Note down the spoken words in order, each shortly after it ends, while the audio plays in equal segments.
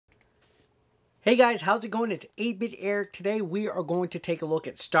Hey guys, how's it going? It's 8-Bit Air. Today we are going to take a look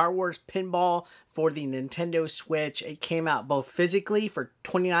at Star Wars Pinball for the Nintendo Switch. It came out both physically for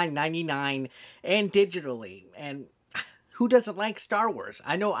 $29.99 and digitally. And who doesn't like Star Wars?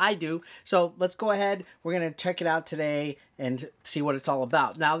 I know I do. So let's go ahead. We're going to check it out today and see what it's all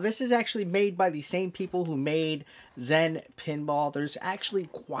about. Now, this is actually made by the same people who made Zen Pinball. There's actually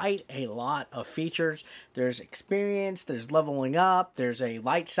quite a lot of features. There's experience, there's leveling up, there's a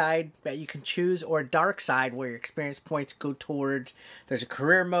light side that you can choose, or a dark side where your experience points go towards. There's a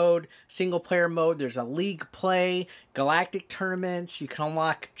career mode, single player mode, there's a league play, galactic tournaments, you can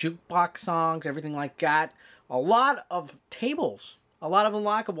unlock jukebox songs, everything like that. A lot of tables, a lot of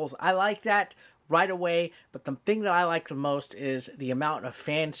unlockables. I like that right away, but the thing that I like the most is the amount of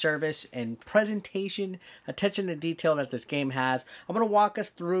fan service and presentation, attention to detail that this game has. I'm going to walk us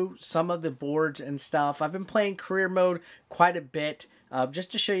through some of the boards and stuff. I've been playing career mode quite a bit,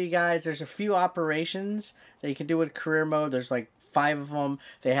 just to show you guys. There's a few operations that you can do with career mode. There's like 5 of them.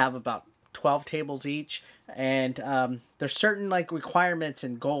 They have about 12 tables each, and there's certain like requirements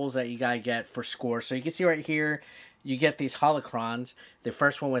and goals that you gotta get for score. So you can see right here, you get these holocrons. The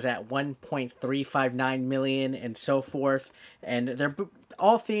first one was at 1.359 million and so forth, and they're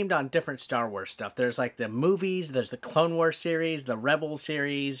all themed on different Star Wars stuff. There's like the movies, there's the Clone Wars series, the Rebel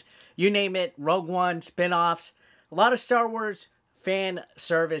series, you name it, Rogue One, spin-offs, a lot of Star Wars fan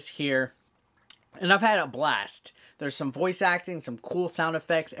service here. And I've had a blast. There's some voice acting, some cool sound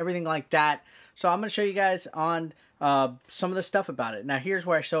effects, everything like that. So I'm going to show you guys on some of the stuff about it. Now here's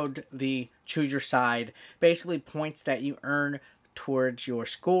where I showed the choose your side. Basically points that you earn towards your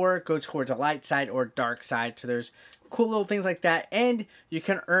score go towards a light side or dark side. So there's cool little things like that. And you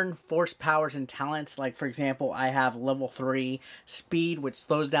can earn force powers and talents. Like for example, I have level 3 speed, which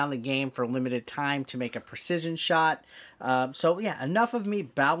slows down the game for a limited time to make a precision shot. So yeah, enough of me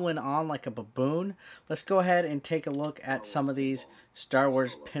babbling on like a baboon. Let's go ahead and take a look at some of these Star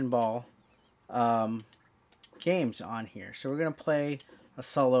Wars Pinball games on here. So we're going to play a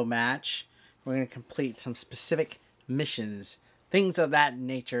solo match. We're going to complete some specific missions, things of that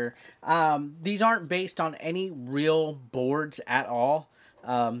nature. These aren't based on any real boards at all.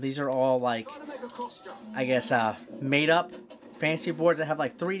 These are all like, I guess, made up fantasy boards that have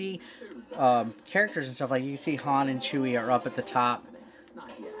like 3D characters and stuff. Like you can see Han and Chewie are up at the top.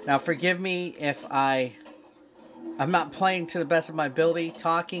 Now forgive me if I'm not playing to the best of my ability.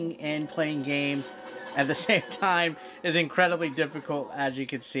 Talking and playing games at the same time is incredibly difficult, as you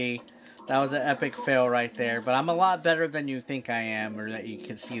can see. That was an epic fail right there. But I'm a lot better than you think I am, or that you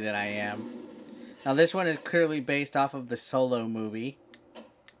can see that I am. Now this one is clearly based off of the Solo movie,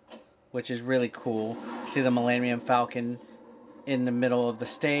 which is really cool. See the Millennium Falcon in the middle of the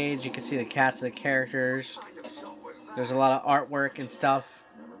stage. You can see the cast of the characters. There's a lot of artwork and stuff.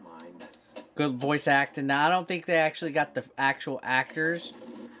 Good voice acting. Now I don't think they actually got the actual actors,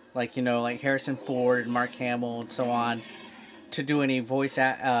 like, you know, like Harrison Ford and Mark Hamill and so on, to do any voice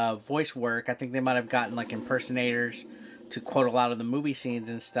work. I think they might have gotten like impersonators to quote a lot of the movie scenes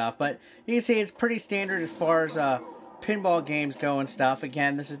and stuff. But you can see it's pretty standard as far as pinball games go and stuff.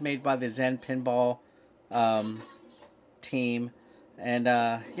 Again, this is made by the Zen Pinball team. And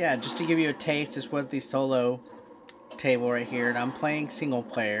yeah, just to give you a taste, this was the solo table right here. And I'm playing single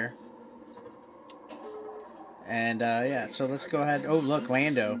player. And yeah, so let's go ahead. Oh, look,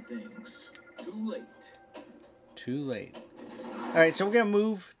 Lando. Too late. Alright, so we're going to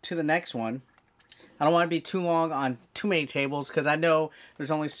move to the next one. I don't want to be too long on too many tables, because I know there's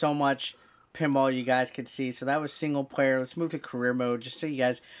only so much pinball you guys can see. So that was single player. Let's move to career mode, just so you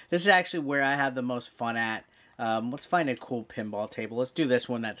guys... This is actually where I have the most fun at. Let's find a cool pinball table. Let's do this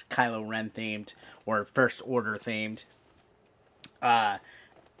one that's Kylo Ren themed, or First Order themed.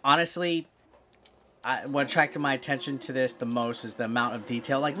 Honestly, what attracted my attention to this the most is the amount of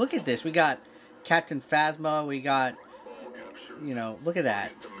detail. Like, look at this. We got Captain Phasma. We got, you know, look at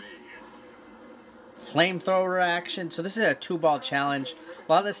that. Flamethrower action. So this is a 2-ball challenge.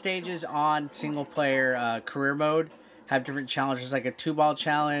 A lot of the stages on single-player career mode have different challenges, like a 2-ball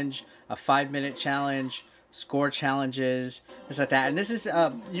challenge, a 5-minute challenge, score challenges, things like that. And this is,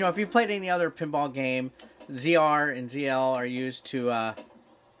 you know, if you've played any other pinball game, ZR and ZL are used to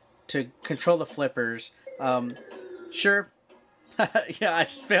control the flippers. Sure. Yeah, I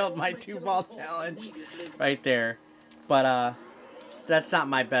just failed my 2-ball challenge right there. But that's not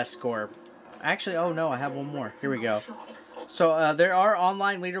my best score. Actually, oh no, I have one more. Here we go. So there are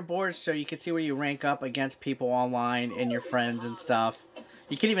online leaderboards, so you can see where you rank up against people online and your friends and stuff.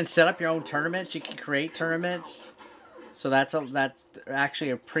 You can even set up your own tournaments. You can create tournaments. So that's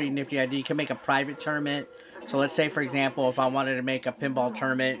actually a pretty nifty idea. You can make a private tournament So let's say, for example, if I wanted to make a pinball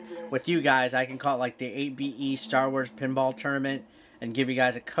tournament with you guys, I can call it like the 8BE Star Wars Pinball Tournament and give you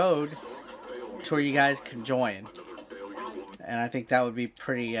guys a code to where you guys can join. And I think that would be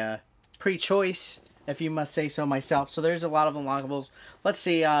pretty choice, if you must say so myself. So there's a lot of unlockables. Let's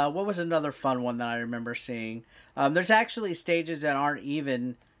see, what was another fun one that I remember seeing? There's actually stages that aren't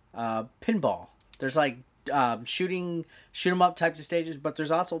even pinball. There's like shoot 'em up types of stages, but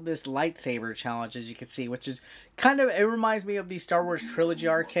there's also this lightsaber challenge, as you can see, which is kind of, it reminds me of the Star Wars Trilogy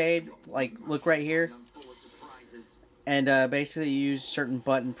arcade. Like, look right here. And basically you use certain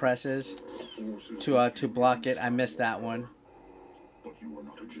button presses to block it. I missed that one.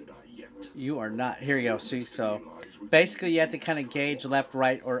 You are not. Here you go. See, so basically you have to kind of gauge left,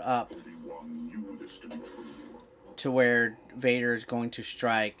 right, or up to where Vader is going to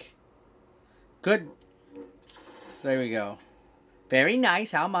strike. Good. There we go. Very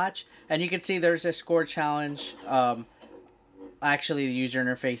nice. How much? And you can see there's a score challenge. Actually, the user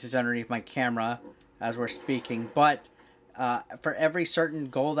interface is underneath my camera as we're speaking. But for every certain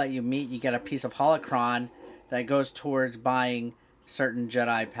goal that you meet, you get a piece of holocron that goes towards buying certain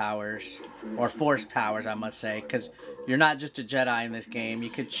Jedi powers. Or Force powers, I must say. Because you're not just a Jedi in this game.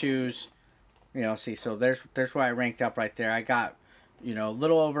 You could choose, you know, see. So there's where I ranked up right there. I got, you know, a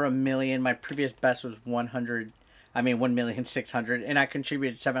little over 1 million. My previous best was 1,600,000, and I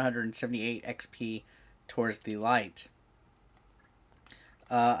contributed 778 XP towards the light.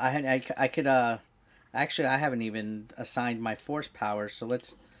 I could actually, I haven't even assigned my Force powers, so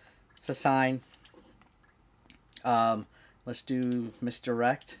let's assign. Let's do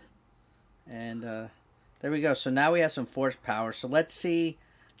misdirect, and there we go. So now we have some Force powers. So let's see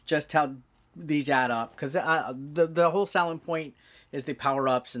just how these add up, because the whole selling point is the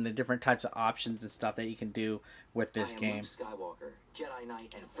power-ups and the different types of options and stuff that you can do with this game. Skywalker, Jedi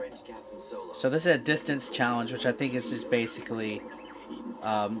Knight, and French Captain Solo. So this is a distance challenge, which I think is just basically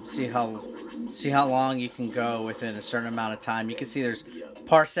see how long you can go within a certain amount of time. You can see there's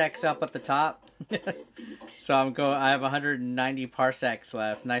parsecs up at the top. So I have 190 parsecs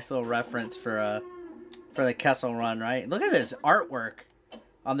left. Nice little reference for the Kessel Run, right? Look at this artwork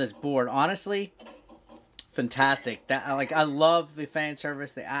on this board. Honestly, fantastic. I love the fan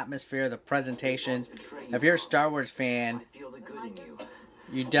service, the atmosphere, the presentation. If you're a Star Wars fan,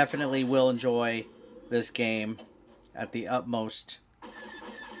 you definitely will enjoy this game at the utmost.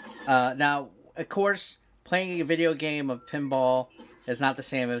 Now, of course, playing a video game of pinball is not the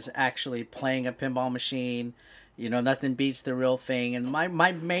same as actually playing a pinball machine. You know, nothing beats the real thing. And my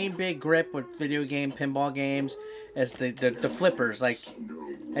main big grip with video game pinball games is the flippers. Like,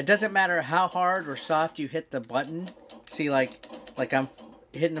 it doesn't matter how hard or soft you hit the button. See, like I'm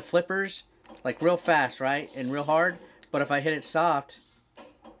hitting the flippers, like real fast, right? And real hard. But if I hit it soft,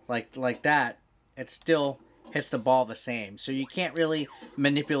 like that, it still hits the ball the same. So you can't really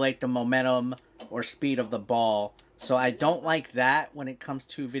manipulate the momentum or speed of the ball. So I don't like that when it comes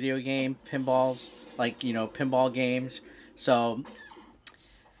to video game pinballs, like, you know, pinball games. So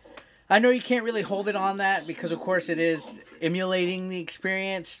I know you can't really hold it on that because, of course, it is emulating the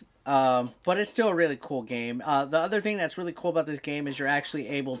experience, but it's still a really cool game. The other thing that's really cool about this game is you're actually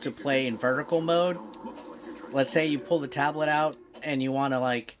able to play in vertical mode. Let's say you pull the tablet out and you want to,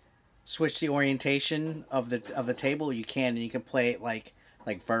 like, switch the orientation of the table. You can, and you can play it like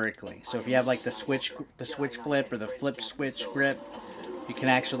vertically. So if you have like the switch flip or the flip switch grip, you can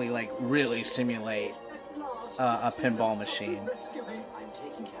actually like really simulate a pinball machine.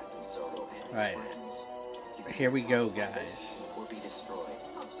 Right, here we go, guys.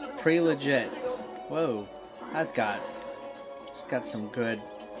 Pretty legit. Whoa, it's got some good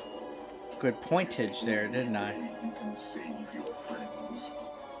pointage there, didn't I?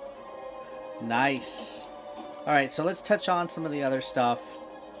 Nice. Alright, so let's touch on some of the other stuff.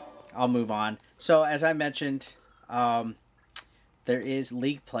 I'll move on. So, as I mentioned, there is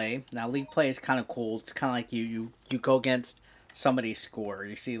league play. Now, league play is kind of cool. It's kind of like you go against somebody's score.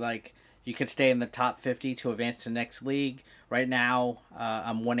 You see, like, you could stay in the top 50 to advance to the next league. Right now,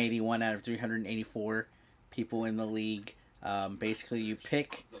 I'm 181 out of 384 people in the league. Basically, you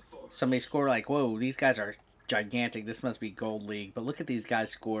pick somebody's score, like, whoa, these guys are gigantic. This must be gold league. But look at these guys'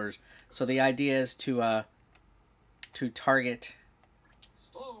 scores. So the idea is to target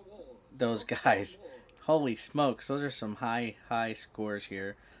those guys. Holy smokes, those are some high scores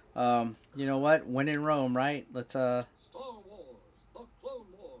here. You know what? When in Rome, right? Let's go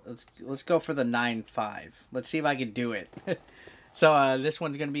for the 9-5. Let's see if I can do it. So this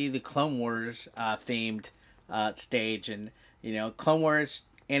one's gonna be the Clone Wars themed stage, and you know, Clone Wars.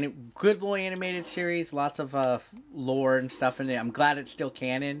 And good little animated series, lots of lore and stuff in it. I'm glad it's still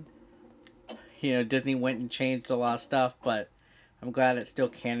canon. You know, Disney went and changed a lot of stuff, but I'm glad it's still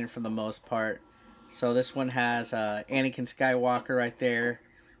canon for the most part. So this one has Anakin Skywalker right there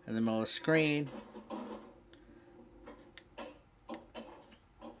in the middle of the screen.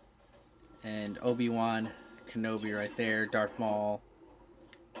 And Obi-Wan Kenobi right there, Darth Maul.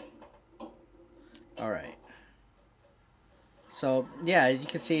 Alright. So, yeah, you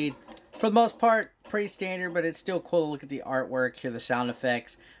can see, for the most part, pretty standard, but it's still cool to look at the artwork, hear the sound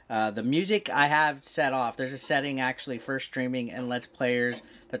effects. The music I have set off. There's a setting, actually, for streaming and Let's Players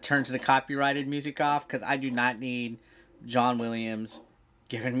that turns the copyrighted music off, because I do not need John Williams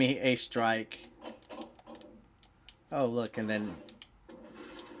giving me a strike. Oh, look, and then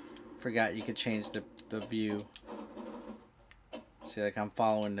forgot you could change the view. See, like, I'm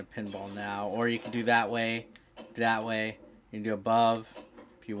following the pinball now. Or you can do that way, that way. You can do above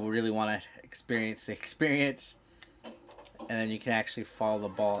if you really want to experience the experience. And then you can actually follow the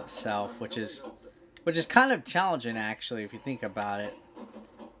ball itself, which is kind of challenging, actually, if you think about it.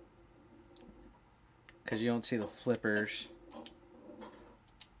 Because you don't see the flippers.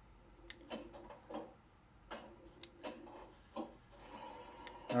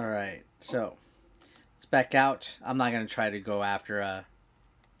 Alright, so let's back out. I'm not going to try to go after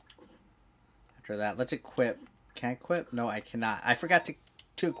that. Let's equip. Can I equip? No, I cannot. I forgot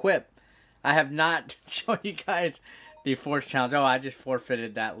to equip. I have not shown you guys the Force Challenge. Oh, I just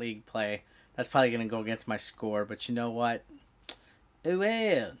forfeited that league play. That's probably going to go against my score, but you know what? Oh,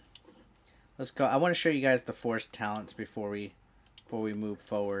 well. Let's go. I want to show you guys the Force talents before we move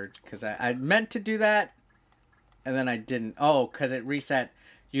forward, because I meant to do that, and then I didn't. Oh, because it reset.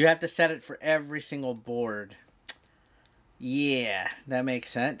 You have to set it for every single board. Yeah, that makes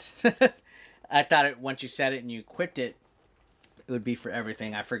sense. I thought it once you set it and you equipped it, it would be for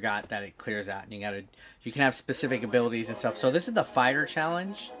everything. I forgot that it clears out, and you can have specific abilities and stuff. So this is the fighter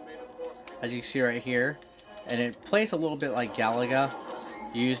challenge, as you can see right here, and it plays a little bit like Galaga.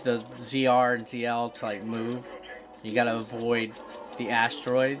 You use the ZR and ZL to like move. You gotta avoid the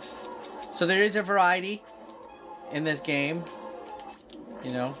asteroids. So there is a variety in this game.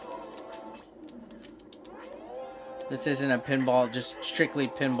 You know, this isn't a pinball, just strictly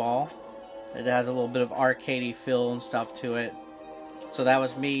pinball. It has a little bit of arcadey feel and stuff to it. So that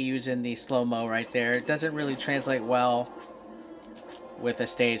was me using the slow-mo right there. It doesn't really translate well with a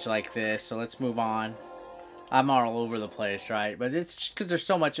stage like this, so let's move on. I'm all over the place, right? But it's just because there's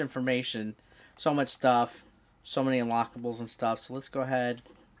so much information, so much stuff, so many unlockables and stuff. So let's go ahead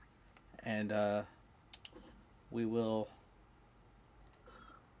and we will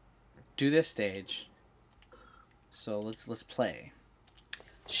do this stage. So let's play.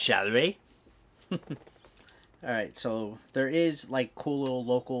 Shall we? Alright, so there is like cool little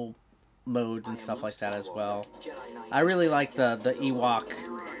local modes and stuff like that as well. I really like the Ewok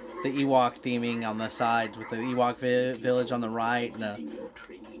theming on the sides with the Ewok village on the right and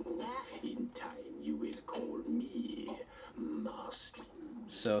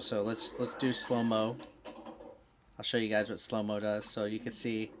so let's do slow-mo. I'll show you guys what slow-mo does. So you can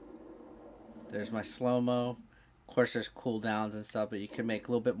see there's my slow-mo. Of course, there's cooldowns and stuff, but you can make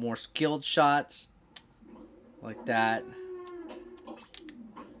a little bit more skilled shots like that.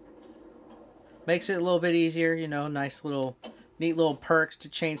 Makes it a little bit easier, you know, nice little, neat little perks to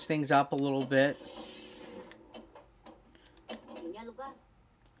change things up a little bit.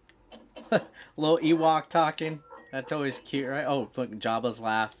 Little Ewok talking. That's always cute, right? Oh, look, Jabba's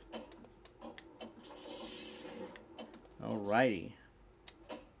laugh. Alrighty.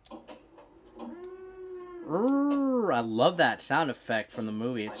 I love that sound effect from the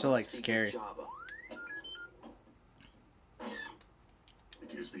movie. It's so like scary.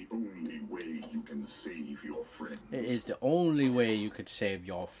 It is the only way you can save your friends. It is the only way you could save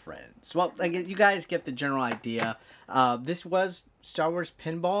your friends. Well, like, you guys get the general idea. This was Star Wars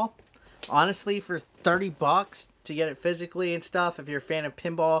Pinball. Honestly, for 30 bucks to get it physically and stuff, if you're a fan of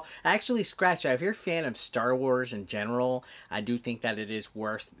pinball, actually scratch that. If you're a fan of Star Wars in general, I do think that it is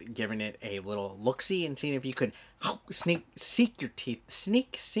worth giving it a little look-see and seeing if you could sink your teeth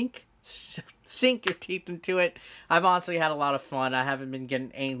into it. I've honestly had a lot of fun. I haven't been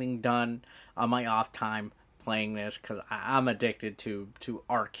getting anything done on my off time playing this because I'm addicted to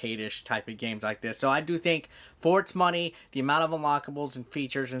arcade-ish type of games like this. So I do think for its money, the amount of unlockables and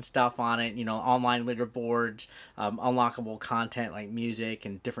features and stuff on it, you know, online leaderboards, unlockable content like music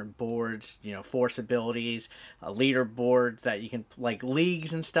and different boards, you know, force abilities, leaderboards that you can, like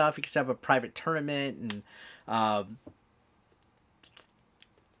leagues and stuff. You can set up a private tournament and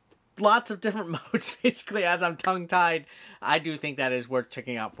lots of different modes, basically, as I'm tongue-tied. I do think that is worth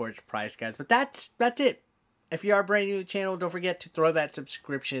checking out for its price, guys. But that's it. If you are brand new to the channel, don't forget to throw that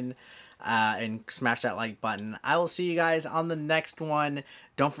subscription and smash that like button. I will see you guys on the next one.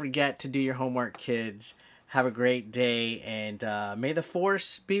 Don't forget to do your homework, kids. Have a great day, and may the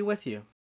force be with you.